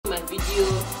video,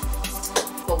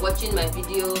 for watching my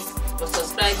videos, for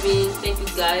subscribing. Thank you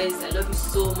guys. I love you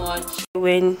so much.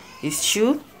 When his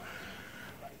shoe,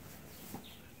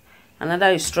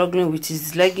 another is struggling with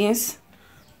his leggings.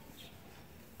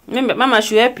 Remember, Mama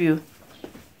should help you.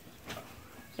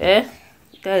 Eh?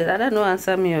 Guys, I don't know,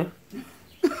 answer me.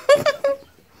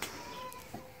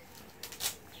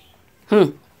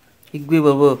 Igwe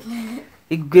baba.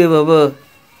 Igwe baba.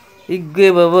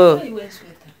 Igwe baba.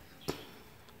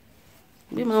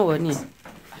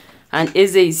 And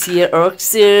Eze is here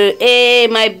also. Hey,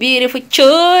 my beautiful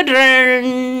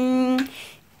children.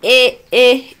 Hey.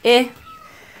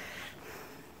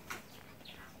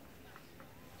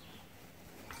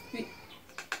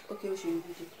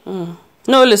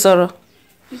 No, listen.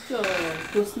 Picture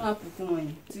to snap fún wọn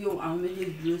tí àwọn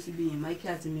méjèèjì dúró síbi yẹn Mike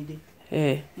àti Mide.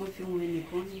 Mo fi wọn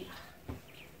nìkan ní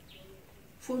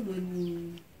fóònù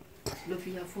ni ló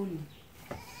fi ya fóònù.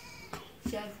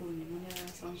 Ṣé iPhone ni mo ní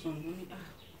Samsung mo ní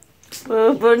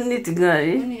bó ní ti gan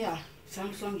rí. Mo ní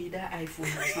Samsung yìí dá iPhone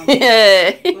Samsung.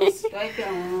 Because láìpẹ́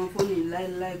àwọn fóònù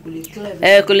láìláì kò lè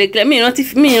clear. Kò lè clear. Mi rántí.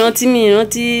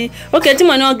 Okay, tí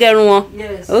mo ní wọ́n gẹrun wọn.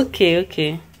 Yes. Okay.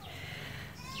 Okay.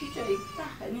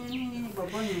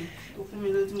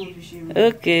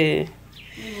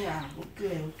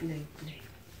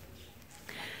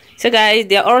 So guys,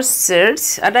 they are all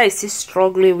set. Ada is still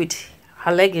struggling with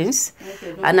her leggings,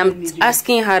 and I'm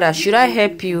asking her that should I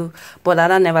help you, but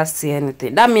Ada never say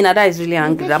anything. That means Ada is really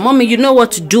angry. That mommy, you know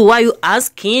what to do. Why are you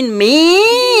asking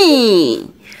me?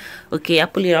 Okay, I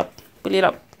pull it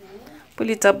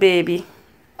up, baby.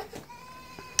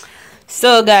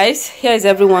 So guys, here is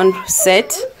everyone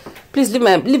set. Please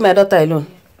leave my daughter alone.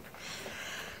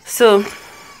 So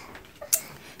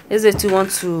Eze too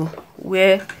want to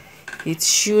wear its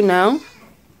shoe now.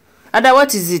 Ada,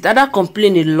 what is it? Ada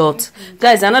complain a lot.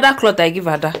 Guys, another cloth I give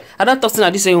Ada. Ada talks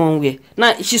about this one wear.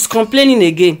 Now she's complaining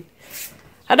again.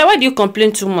 Ada, why do you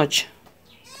complain too much?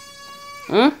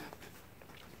 And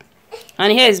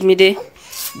here is Mide.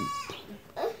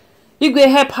 You go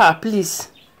help her, please.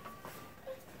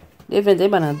 Even they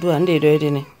gonna do and they do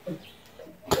it.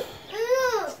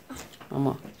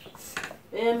 Mama.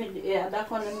 Yeah, that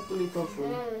one let me pull it off for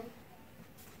you.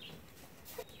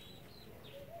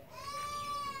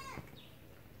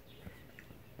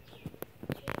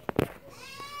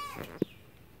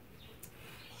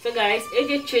 So guys,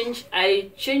 I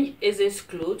changed Eze's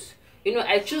clothes. You know,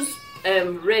 I choose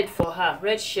red for her,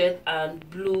 red shirt and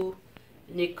blue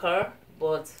knicker,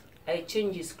 but I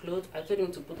changed his clothes. I told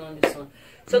him to put on this one.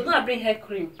 So I'm gonna bring hair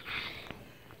cream.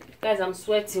 Guys, I'm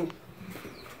sweating.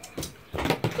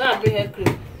 Gonna bring hair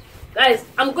cream. Guys,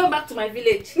 I'm going back to my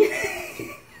village.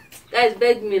 Guys,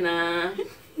 beg me now.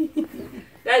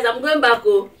 Guys, I'm going back.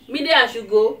 Oh, midday I should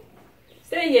go.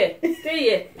 Stay here.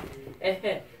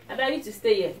 And I need to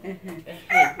stay here.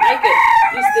 Michael,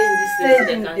 you stay in this place so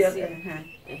they can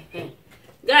see.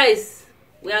 Guys,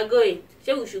 we are going.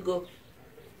 Say we should go.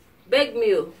 Beg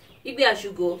me. Oh, maybe I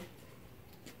should go.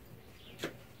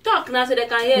 Talk now so they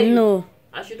can hear you. No.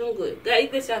 I shouldn't go. Guys,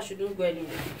 if they say I shouldn't go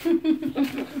anymore.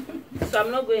 So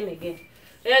I'm not going again.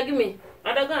 Yeah, give me.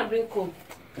 I'm going to bring comb.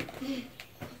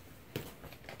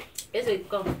 Yes,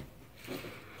 come.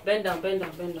 Bend down.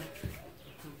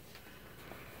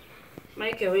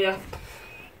 Michael, we are.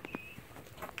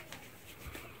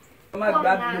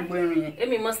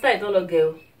 Emi must start all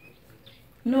girl.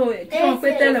 No, tí wọ́n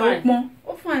pé tẹ́lẹ̀ ó pọ́n.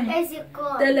 Ó fine.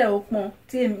 Tẹ́lẹ̀ ó pọ́n.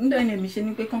 Tí èmi mi ṣe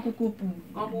ní pé kán kúkú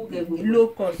low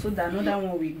cost so that another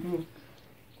one will grow.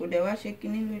 Kò dẹ̀ wá ṣe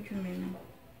kíní lójú mi náà.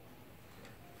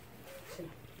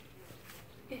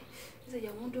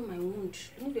 You won't do my wound.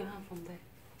 Move your hand from there.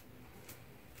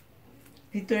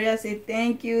 Victoria said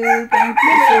thank you so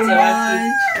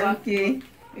much. Okay.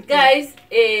 Guys,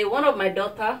 one of my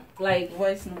daughter, like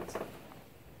voice note.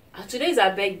 Today is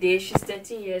her birthday. She's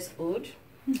 13 years old.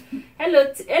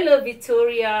 Hello,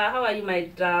 Victoria. How are you, my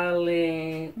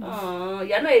darling? Oh,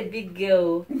 you're not a big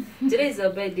girl. Today is her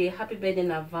birthday. Happy birthday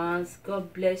in advance.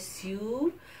 God bless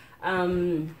you.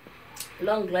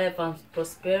 Long life and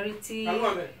prosperity.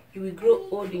 You will grow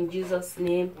old in Jesus'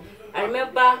 name. I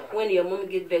remember when your mom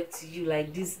gave birth to you,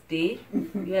 like this day.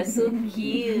 You were so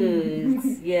cute.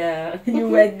 Yeah. You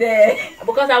were there.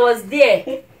 Because I was there.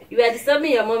 You were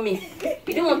disturbing your mommy.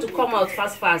 You didn't want to come out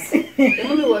fast. Your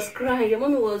mommy was crying. Your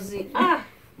mommy was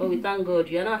but we thank God.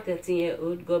 You are now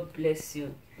 13-year-old. God bless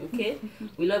you. Okay?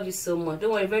 We love you so much.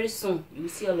 Don't worry, very soon you will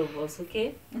see all of us,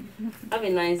 okay? Have a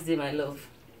nice day, my love.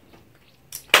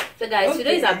 So guys,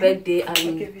 today is her birthday, and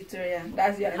okay, Victoria,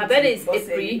 that's your her birthday is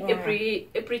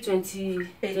April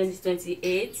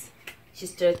 2028.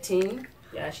 She's 13.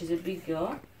 Yeah, she's a big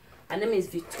girl. Her name is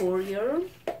Victoria.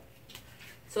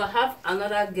 So I have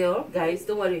another girl, guys.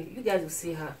 Don't worry, you guys will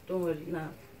see her. Don't worry now.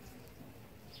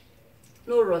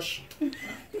 No rush.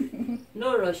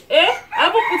 No rush. Eh? I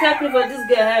haven't put her cream for this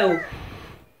girl.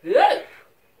 Yeah.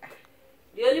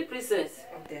 The only princess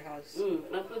of the house.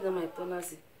 I put them my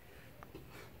tonasi.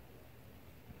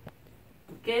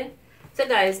 Okay. So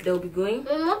guys, they'll be going.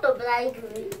 Oh,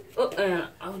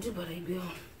 I'll do but I go.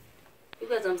 You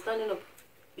guys, I'm standing up.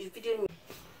 You video me.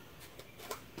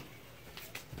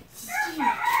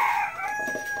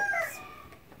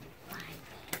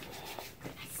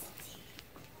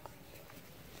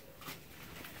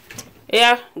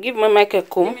 Yeah, give my mic a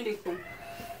comb. Give me the comb.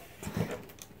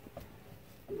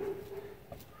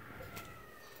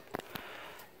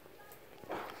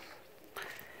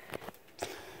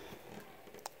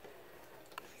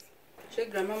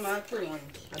 Grandma,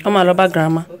 I'm all about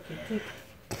grandma. Okay, take.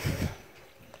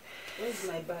 Where's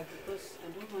my bag? Because I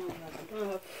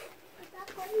don't have.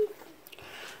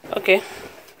 Okay.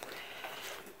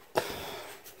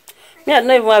 Me, I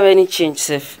don't even have any change,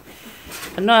 Seth.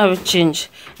 I don't have a change.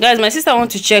 Guys, my sister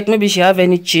wants to check. Maybe she have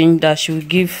any change that she will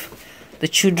give the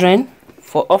children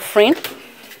for offering.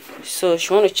 So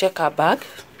she want to check her bag.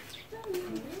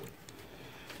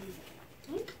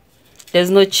 There's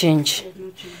no change.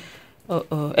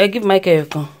 Oh, I give Mike a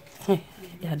con.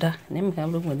 Yeah, name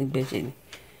can look with the bed.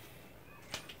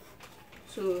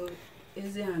 So,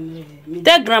 is there an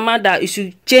tell grandma that you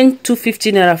should change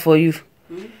 250 naira for you.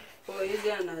 Or is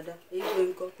there another? Is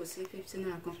there 50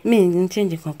 naira? Me didn't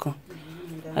change it.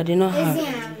 I did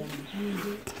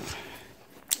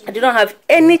not have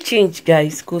any change,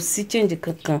 guys. Go see change the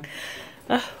kankan.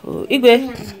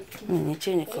 Igwe,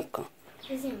 change the kankan.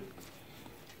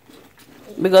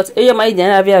 Because you might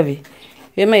have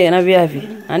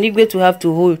and Igwe to have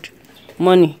to hold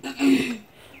money.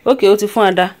 Okay, what's the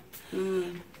phone that?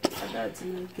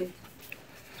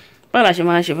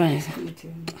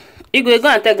 Igwe, go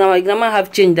and tell grandma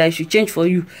have change that she change for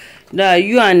you. That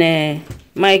you and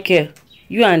Michael,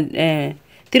 you and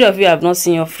 3 of you have not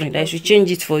seen your friend. I should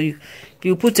change it for you.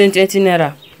 You put 20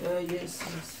 naira. Yes.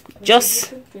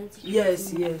 Just.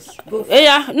 Yes.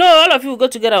 Yeah, no, all of you will go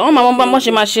together. Oh, my mama,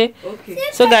 okay.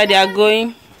 So, guys, they are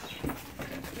going.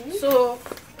 So,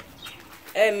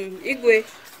 Igwe,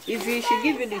 if she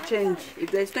give you the change, if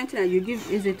there's 20 naira, you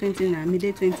give Eze 20 naira,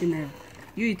 Mide 20 naira.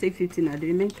 You take 15 naira, the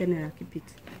remaining 10 naira, keep it.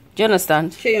 Do you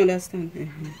understand? Sure, you understand.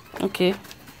 Okay,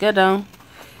 get down.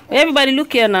 Everybody,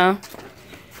 look here now.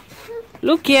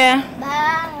 Look here.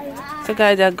 Bye. So,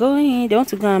 guys, they're going. They want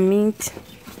to go and meet.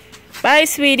 Bye,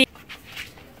 sweetie.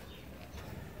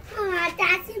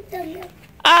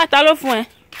 Ta ló fún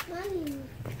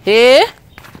ẹ?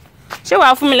 Ṣé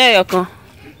wàá fún mi lẹ́yọ̀ kan?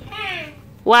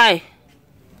 Why?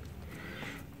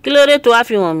 Kí ló dé tó wá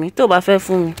fi hàn mí tó bá fẹ́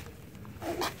fún mi?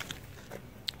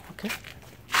 Okay.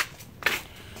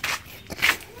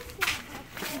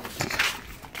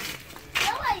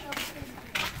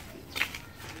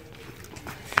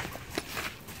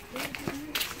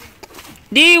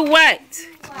 The white.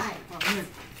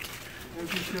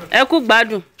 Ẹ kú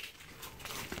gbádùn.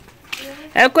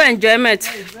 Ẹ kú enjoyment.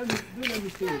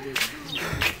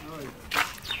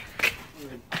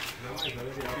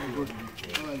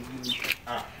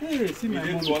 Hey, see my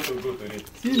mom. Want to go today.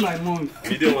 See my mom.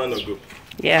 We didn't want to go.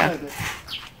 Yeah.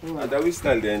 That we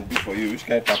stand there and do for you. Which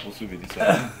kind of purpose will be this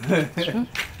one?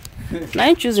 Now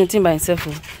I'm choosing thing by himself.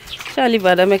 Shall I leave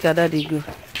Ada make Ada they go?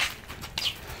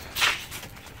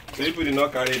 So people did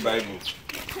not carry Bible.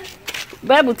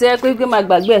 Bible tell you go my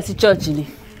gbagbe ẹ sí church ni.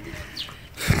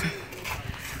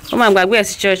 Oh my gbagbe ẹ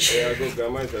sí church. Yeah, go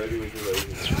grandma is already waiting for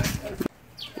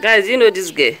you. Guys, you know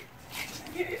this girl?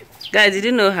 Guys, did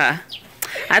you know her?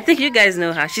 I think you guys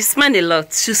know her. She smiles a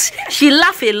lot. She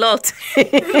laughs a lot.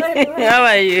 How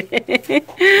are you?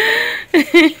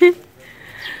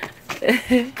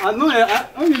 I know. I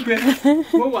only pay.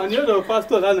 The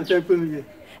pastor that temple me.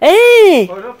 Hey!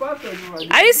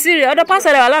 Are you serious? Other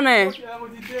pastor alone.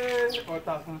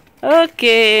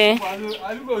 Okay.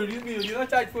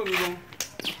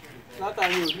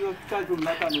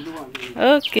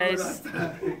 Okay. Guys,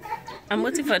 I'm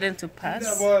waiting for them to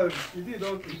pass.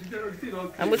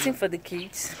 I'm waiting for the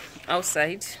kids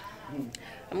outside.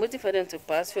 I'm waiting for them to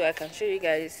pass so I can show you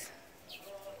guys.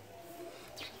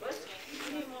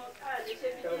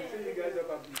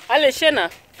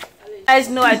 Aleshena. Guys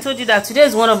know I told you that today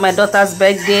is one of my daughter's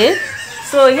birthday.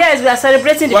 So yes, we are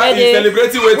celebrating the birthday.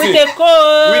 Celebrating with a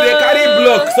code. With a carry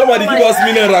block. Somebody give us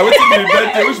mineral. Waiting for the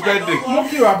birthday. Which birthday?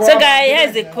 So guys,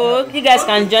 here's the code. You guys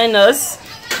can join us.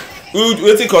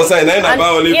 Waiting concern.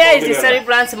 Here is the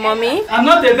celebrant mommy. I'm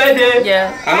not a birthday.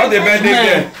 Yeah. I'm not a birthday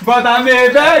girl. But I'm a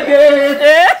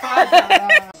birthday.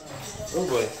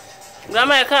 boy.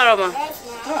 Grandma, you can't, Mama.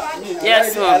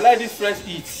 Yes, Mom. I like this fresh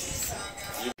heat.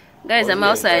 Guys, I'm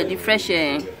outside. The fresh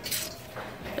air.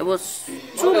 There was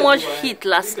too much heat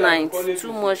last night.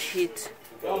 Too much heat.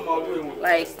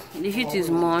 Like the heat is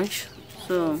much.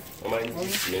 So,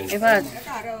 in fact,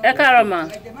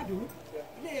 Ekarama.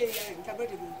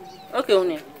 Okay,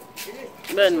 Oni.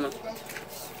 Ben.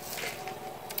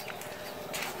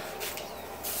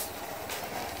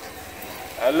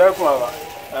 I love Mama.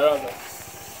 I love her.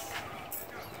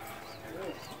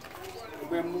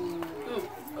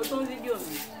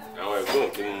 Àwọn ẹ̀gbọ́n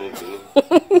kí ni mo kì í.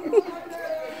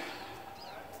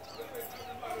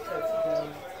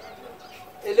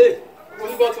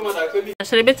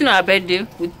 Celebrating our birthday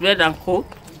with bread and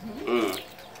coke.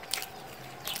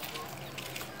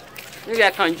 Maybe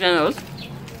I can join us.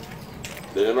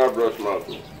 They never brush mouth.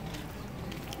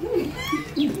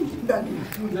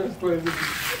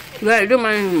 Yeah, I don't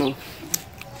mind anymore.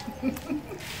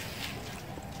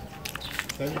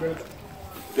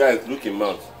 Guys, look in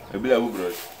mouth. I be like who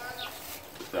brush.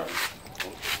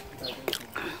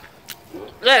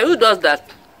 Yeah, who does that?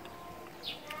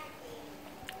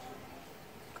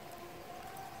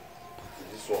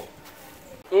 This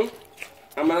one.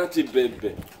 Amarachi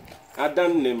baby.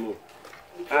 Adam Nemo.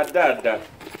 Ada.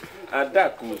 Ada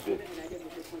Kuzo.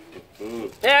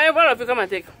 Yeah, all of you come and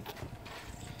take.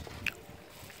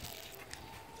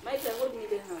 Michael, hold me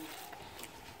the hand.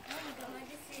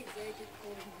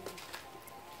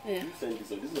 Yeah. You send this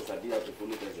one. This was idea to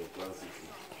follow guys in Plan City.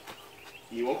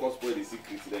 You won't come spoil the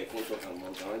secret that you can't talk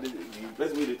about. And the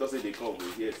best way they talk say they come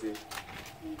over here say.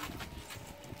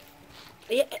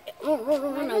 Yeah,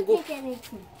 run and go.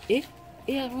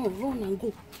 Yeah, run and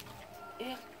go.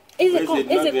 Yeah. Easy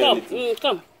come.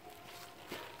 Come.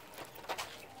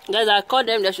 Guys, I call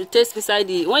them. They should taste beside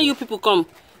the. When you people come,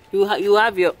 you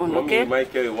have your own. Mommy Okay.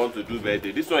 Michael want to do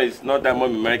birthday. This one is not that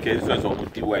Mommy Michael. This one is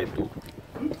Ogodi White too.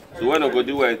 So when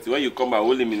Ogodi White, when you come and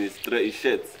hold him in his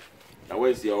shirt, and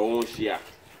where's your own share?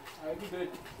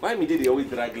 Why me did they always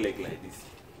drag leg like this?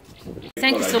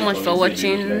 Thank you so much for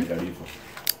watching.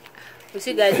 We'll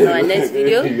see you guys in our next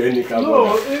video.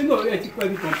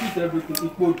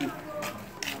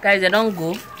 Guys, I don't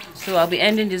go, so I'll be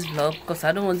ending this vlog because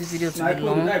I don't want this video to be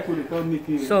long.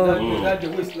 So,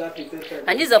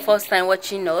 and this is the first time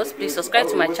watching us, please subscribe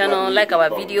to my channel, like our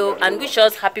video, and wish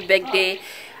us happy birthday.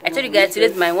 I told you guys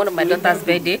today's one of my daughter's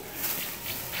birthday.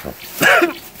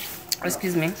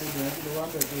 Excuse me.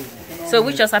 So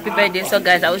wish us happy birthday. So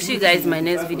guys, I will see you guys in my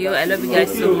next video. I love you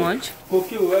guys so much.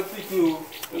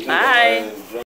 Bye.